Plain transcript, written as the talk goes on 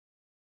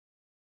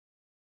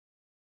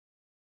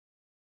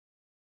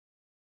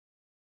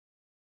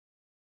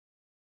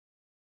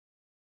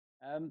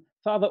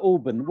Father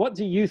Alban, what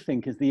do you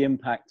think is the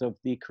impact of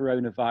the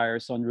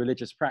coronavirus on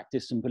religious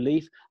practice and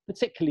belief,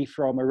 particularly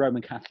from a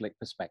Roman Catholic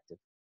perspective?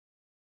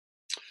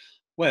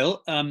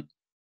 Well,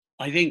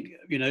 I think,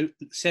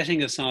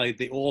 setting aside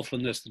the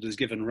awfulness that has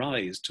given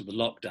rise to the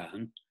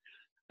lockdown,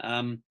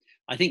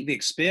 I think the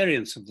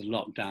experience of the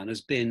lockdown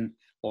has been,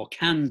 or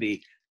can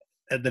be,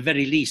 at the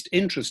very least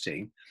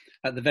interesting,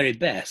 at the very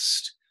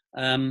best,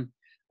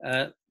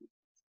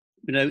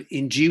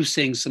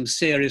 inducing some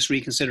serious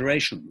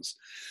reconsiderations.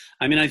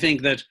 I mean, I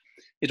think that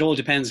it all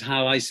depends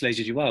how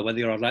isolated you are, whether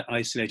you're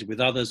isolated with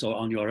others or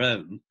on your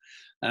own.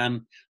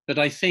 But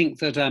I think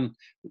that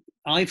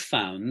I've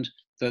found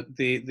that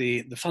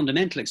the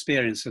fundamental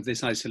experience of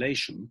this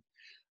isolation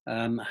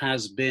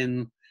has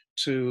been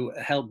to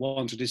help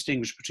one to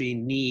distinguish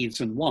between needs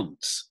and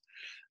wants,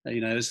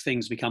 as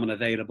things become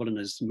unavailable and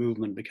as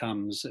movement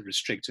becomes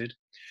restricted.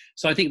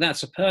 So I think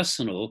that's a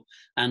personal,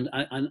 and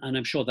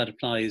I'm sure that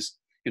applies,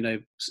 in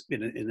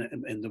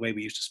the way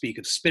we used to speak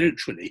of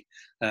spiritually,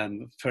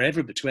 for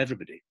everybody, to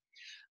everybody.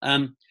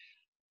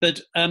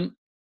 But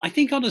I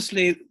think,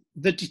 honestly,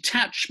 the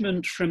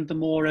detachment from the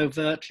more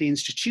overtly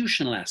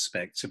institutional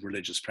aspects of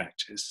religious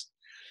practice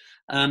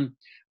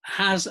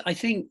has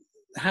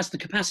the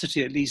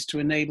capacity, at least, to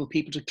enable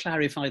people to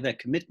clarify their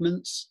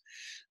commitments,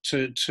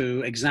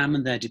 to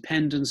examine their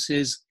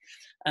dependencies.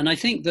 And I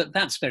think that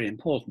that's very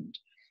important.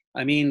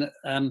 I mean,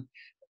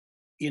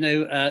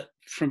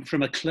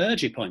 from a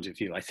clergy point of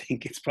view, I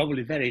think it's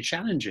probably very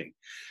challenging.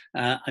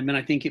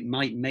 I think it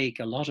might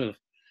make a lot of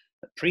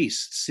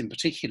priests in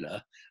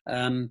particular,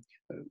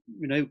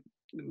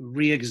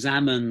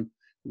 re-examine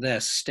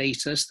their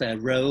status, their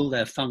role,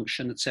 their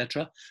function,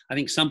 etc. I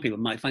think some people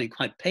might find it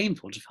quite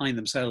painful to find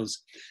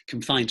themselves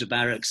confined to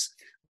barracks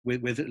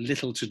with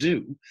little to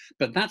do,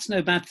 but that's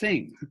no bad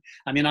thing.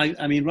 I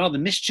mean, rather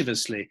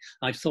mischievously,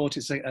 I've thought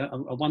it's a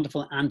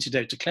wonderful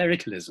antidote to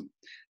clericalism,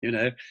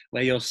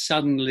 where you're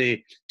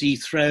suddenly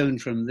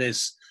dethroned from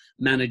this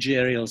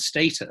managerial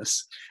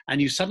status, and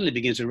you suddenly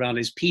begin to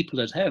realize people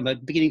at home are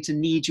beginning to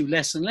need you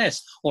less and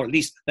less, or at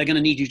least they're going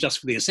to need you just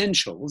for the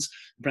essentials.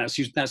 Perhaps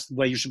that's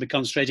where you should be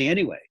concentrating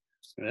anyway.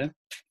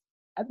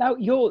 Now,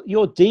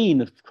 you're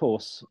dean, of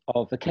course,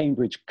 of the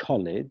Cambridge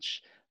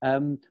College.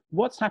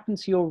 What's happened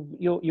to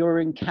your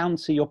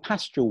encounter, your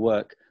pastoral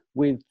work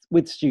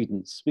with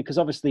students? Because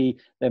obviously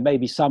there may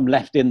be some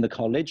left in the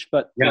college,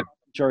 but the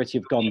majority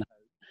have gone home.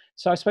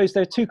 So I suppose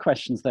there are two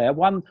questions there.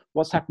 One,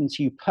 what's happened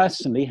to you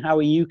personally? How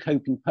are you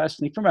coping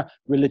personally from a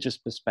religious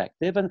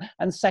perspective?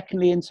 And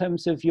secondly, in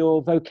terms of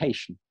your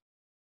vocation?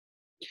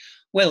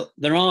 Well,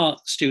 there are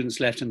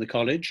students left in the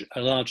college,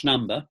 a large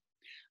number,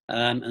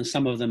 and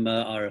some of them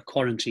are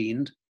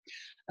quarantined.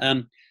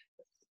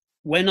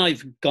 When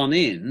I've gone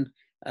in,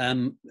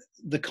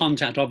 the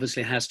contact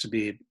obviously has to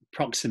be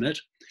proximate.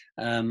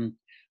 Do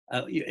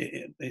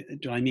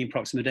I mean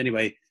proximate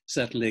anyway?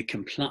 Certainly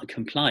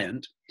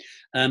compliant.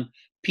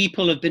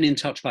 People have been in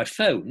touch by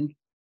phone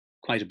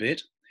quite a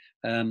bit.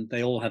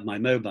 They all have my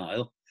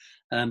mobile.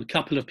 A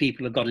couple of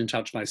people have got in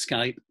touch by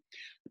Skype.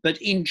 But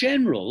in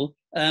general,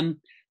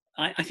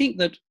 I think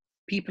that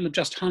people have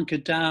just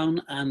hunkered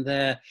down and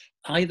they're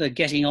either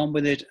getting on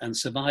with it and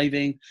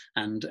surviving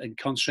and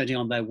concentrating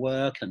on their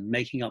work and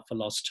making up for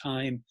lost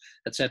time,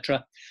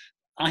 etc.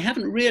 I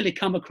haven't really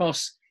come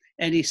across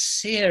any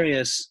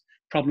serious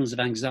problems of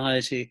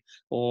anxiety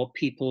or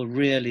people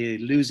really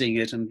losing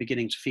it and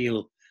beginning to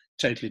feel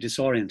totally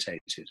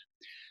disorientated.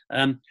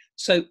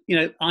 So,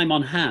 I'm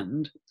on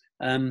hand,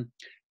 and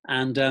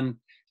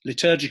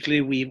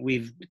liturgically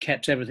we've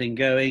kept everything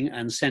going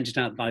and sent it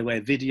out by way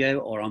of video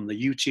or on the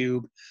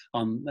YouTube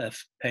on the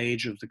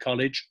page of the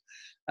college.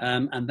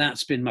 And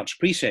that's been much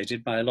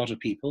appreciated by a lot of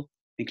people,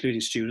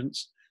 including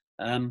students.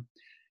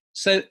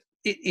 So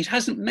it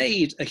hasn't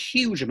made a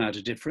huge amount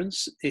of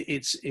difference.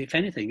 It's, if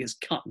anything, it's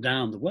cut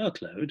down the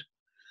workload.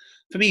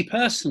 For me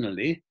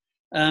personally,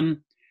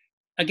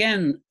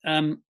 again,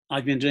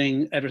 I've been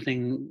doing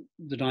everything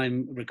that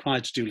I'm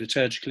required to do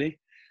liturgically.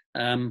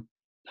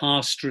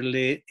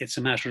 Pastorally, it's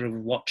a matter of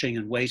watching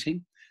and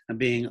waiting and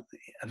being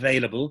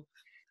available.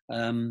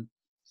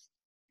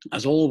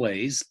 As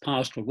always,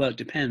 pastoral work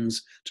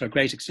depends to a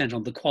great extent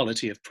on the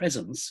quality of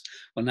presence.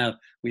 Well, now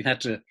we've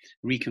had to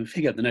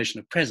reconfigure the notion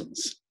of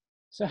presence.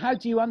 So how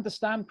do you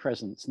understand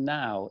presence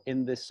now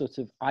in this sort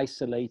of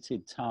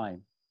isolated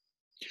time?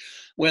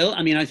 Well,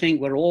 I think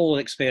we're all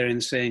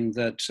experiencing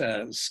that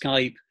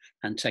Skype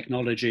and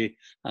technology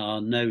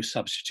are no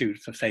substitute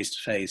for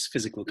face-to-face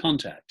physical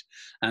contact.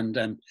 And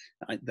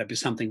there'd be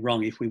something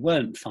wrong if we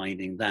weren't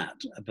finding that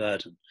a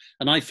burden.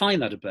 And I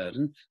find that a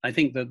burden. I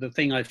think that the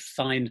thing I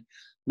find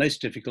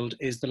most difficult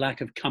is the lack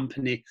of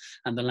company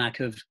and the lack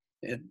of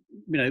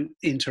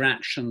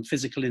interaction,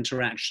 physical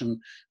interaction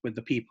with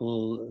the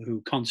people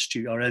who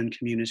constitute our own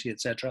community,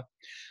 etc.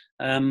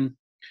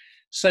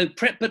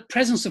 But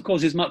presence, of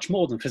course, is much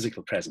more than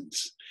physical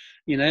presence,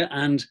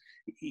 and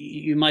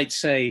you might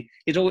say,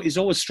 it's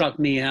always struck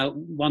me how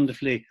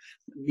wonderfully,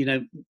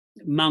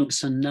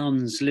 monks and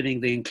nuns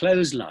living the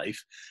enclosed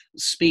life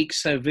speak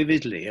so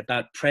vividly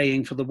about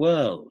praying for the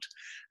world.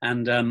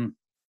 And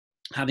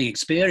having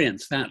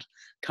experienced that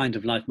kind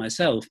of life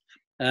myself,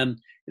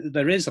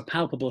 there is a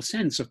palpable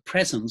sense of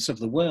presence of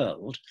the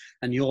world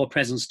and your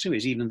presence to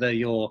it, even though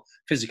you're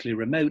physically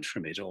remote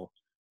from it or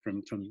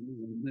from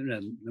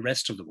the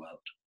rest of the world.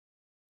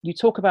 You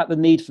talk about the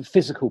need for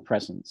physical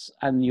presence,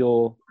 and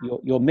you're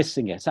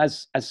missing it,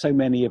 as so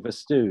many of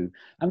us do.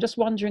 I'm just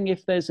wondering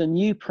if there's a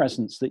new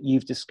presence that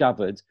you've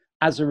discovered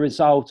as a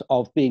result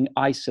of being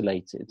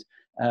isolated.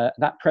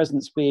 That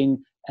presence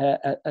being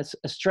a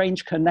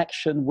strange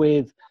connection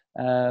with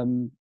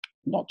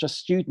not just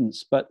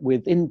students, but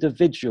with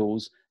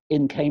individuals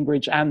in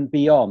Cambridge and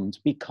beyond,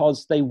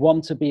 because they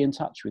want to be in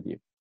touch with you.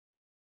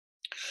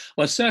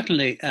 Well,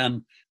 certainly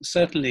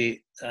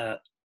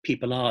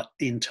people are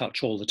in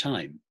touch all the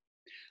time.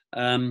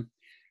 I'm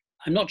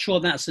not sure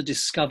that's a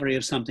discovery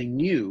of something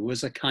new,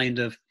 as a kind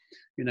of,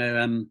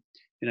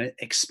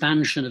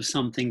 expansion of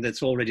something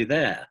that's already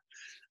there.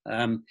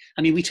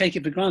 We take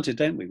it for granted,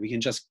 don't we? We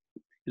can just,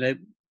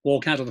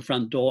 walk out of the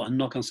front door and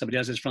knock on somebody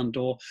else's front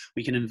door.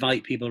 We can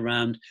invite people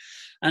around,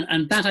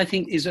 and that, I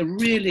think, is I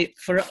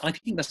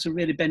think that's a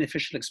really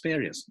beneficial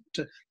experience.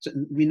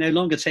 We no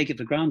longer take it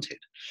for granted.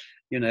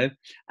 And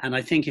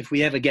I think if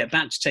we ever get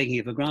back to taking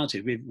it for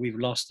granted, we've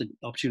lost the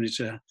opportunity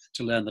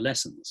to learn the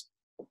lessons.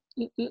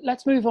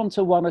 Let's move on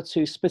to one or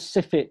two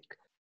specific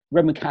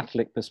Roman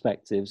Catholic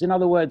perspectives. In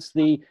other words,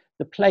 the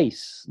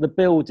place, the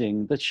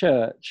building, the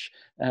church,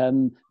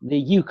 the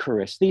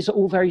Eucharist, these are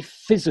all very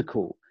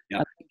physical. Yeah.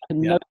 And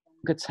can no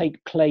longer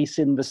take place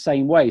in the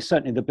same way.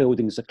 Certainly the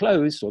buildings are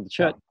closed, or the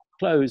church is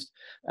closed,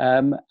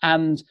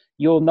 and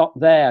you're not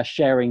there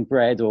sharing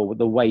bread or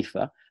the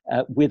wafer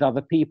with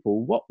other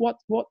people.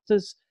 What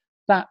does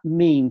that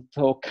mean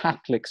for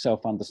Catholic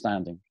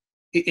self-understanding?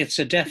 It's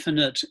a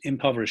definite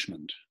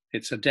impoverishment.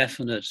 It's a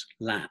definite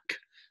lack,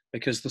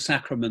 because the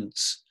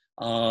sacraments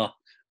are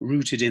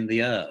rooted in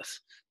the earth.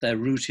 They're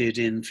rooted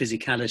in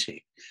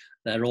physicality.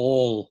 They're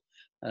all,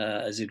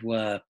 as it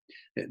were,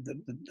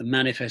 the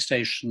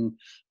manifestation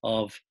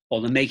of, or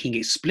the making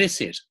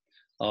explicit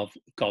of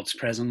God's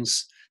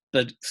presence,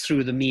 but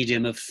through the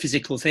medium of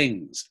physical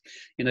things.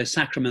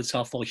 Sacraments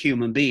are for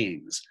human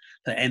beings,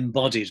 they're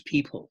embodied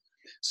people.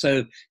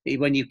 So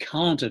when you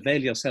can't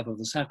avail yourself of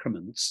the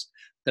sacraments,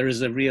 there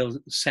is a real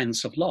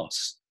sense of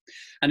loss.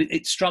 And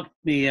it struck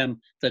me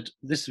that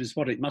this is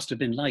what it must have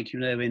been like,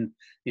 in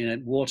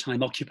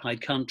wartime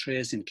occupied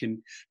countries,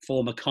 in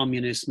former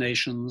communist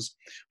nations,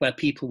 where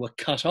people were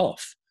cut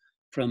off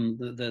from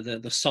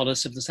the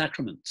solace of the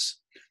sacraments.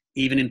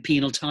 Even in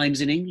penal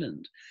times in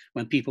England,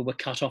 when people were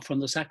cut off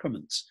from the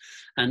sacraments,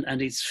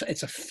 and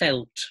it's a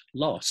felt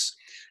loss.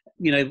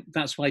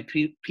 That's why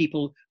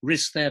people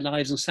risk their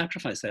lives and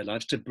sacrifice their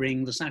lives to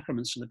bring the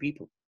sacraments to the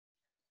people.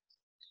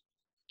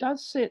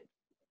 Does it?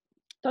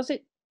 I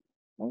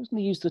was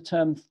going to use the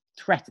term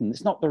threaten.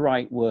 It's not the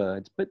right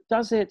word, but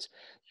does it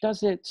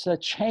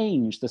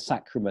change the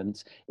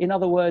sacrament? In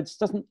other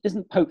words,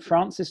 isn't Pope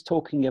Francis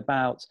talking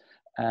about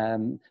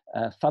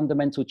a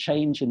fundamental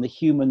change in the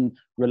human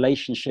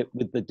relationship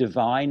with the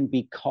divine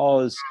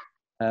because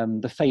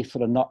the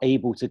faithful are not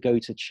able to go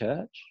to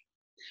church?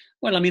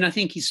 Well, I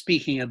think he's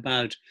speaking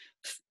about,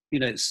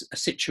 a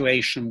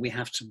situation we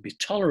have to be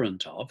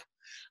tolerant of.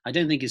 I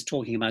don't think he's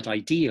talking about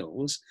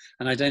ideals,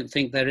 and I don't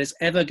think there is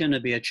ever going to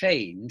be a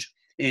change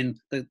in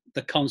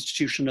the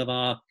constitution of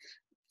our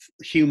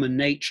human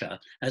nature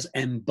as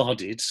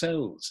embodied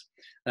souls.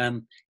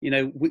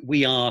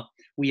 We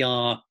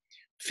are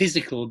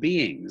physical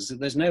beings.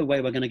 There's no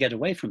way we're going to get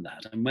away from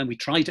that. And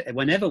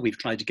whenever we've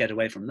tried to get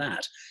away from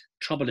that,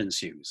 trouble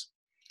ensues.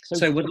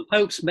 So the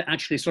Pope's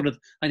actually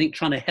I think,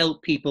 trying to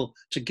help people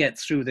to get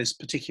through this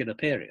particular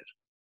period.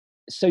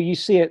 So you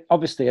see it,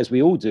 obviously, as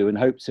we all do and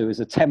hope to,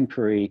 as a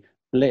temporary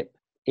blip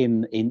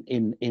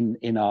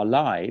in our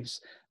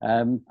lives.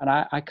 And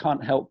I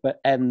can't help but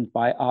end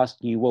by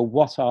asking you, well,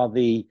 what are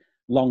the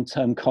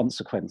long-term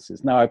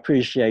consequences? Now, I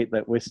appreciate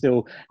that we're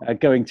still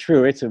going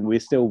through it and we're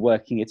still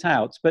working it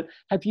out, but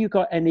have you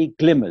got any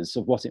glimmers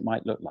of what it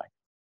might look like?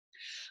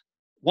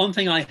 One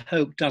thing I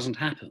hope doesn't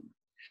happen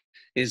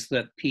is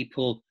that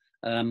people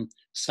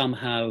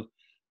somehow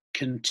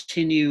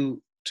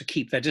continue to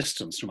keep their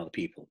distance from other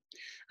people.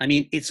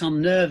 It's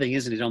unnerving,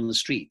 isn't it, on the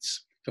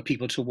streets for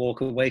people to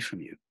walk away from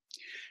you.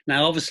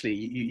 Now, obviously,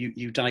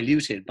 you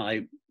dilute it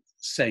by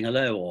saying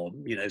hello or,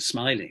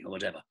 smiling or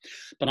whatever.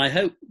 But I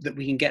hope that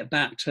we can get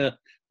back to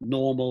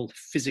normal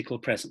physical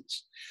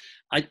presence.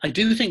 I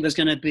do think there's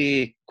going to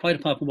be, quite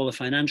apart from all the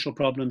financial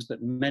problems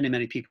that many,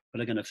 many people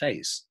are going to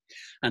face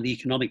and the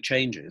economic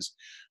changes,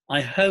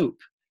 I hope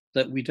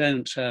that we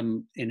don't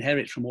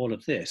inherit from all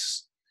of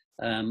this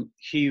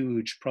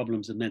huge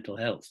problems of mental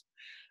health.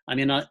 I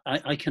mean,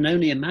 I can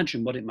only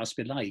imagine what it must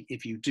be like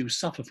if you do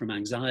suffer from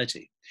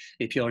anxiety,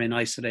 if you're in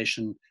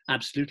isolation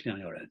absolutely on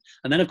your own.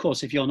 And then, of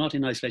course, if you're not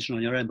in isolation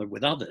on your own, but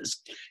with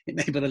others, it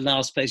may be the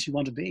last place you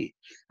want to be.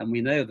 And we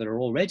know there are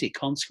already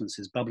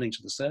consequences bubbling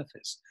to the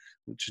surface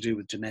to do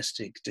with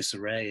domestic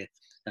disarray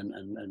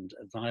and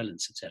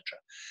violence, etc.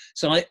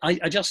 So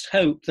I just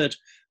hope that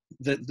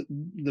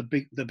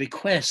the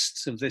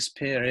bequests of this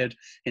period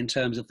in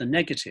terms of the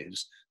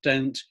negatives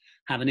don't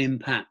have an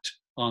impact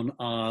on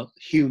our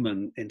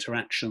human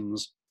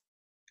interactions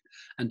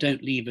and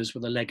don't leave us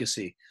with a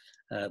legacy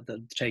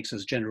that takes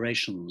us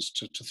generations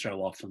to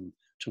throw off and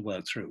to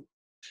work through.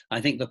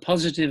 I think the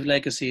positive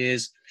legacy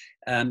is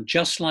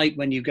just like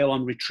when you go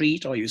on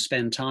retreat or you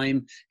spend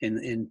time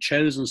in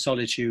chosen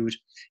solitude,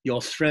 you're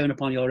thrown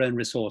upon your own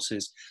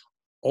resources,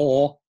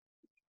 or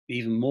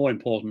even more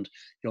important,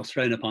 you're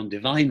thrown upon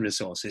divine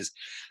resources,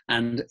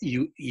 and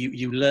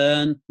you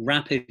learn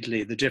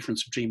rapidly the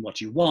difference between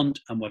what you want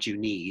and what you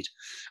need.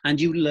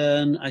 And you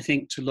learn, I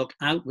think, to look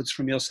outwards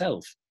from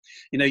yourself.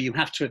 You know, you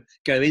have to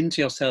go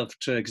into yourself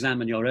to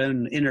examine your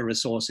own inner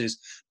resources,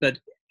 but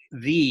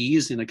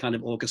these, in a kind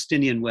of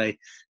Augustinian way,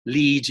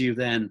 lead you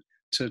then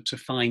to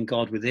find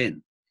God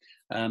within.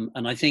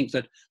 And I think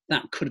that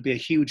could be a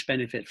huge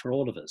benefit for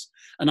all of us.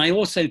 And I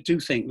also do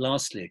think,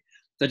 lastly,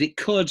 that it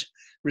could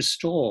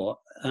restore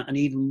an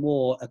even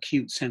more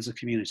acute sense of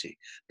community.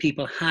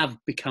 People have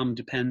become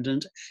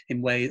dependent in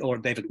ways, or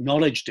they've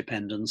acknowledged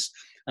dependence,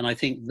 and I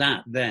think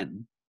that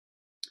then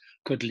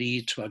could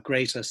lead to a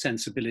greater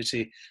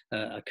sensibility,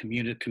 a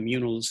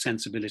communal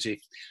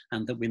sensibility,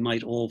 and that we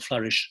might all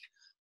flourish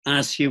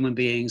as human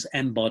beings,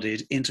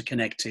 embodied,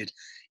 interconnected,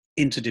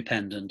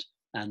 interdependent,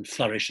 and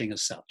flourishing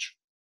as such.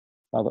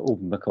 Father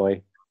Alban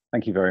McCoy,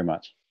 thank you very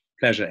much.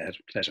 Pleasure, Ed,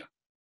 pleasure.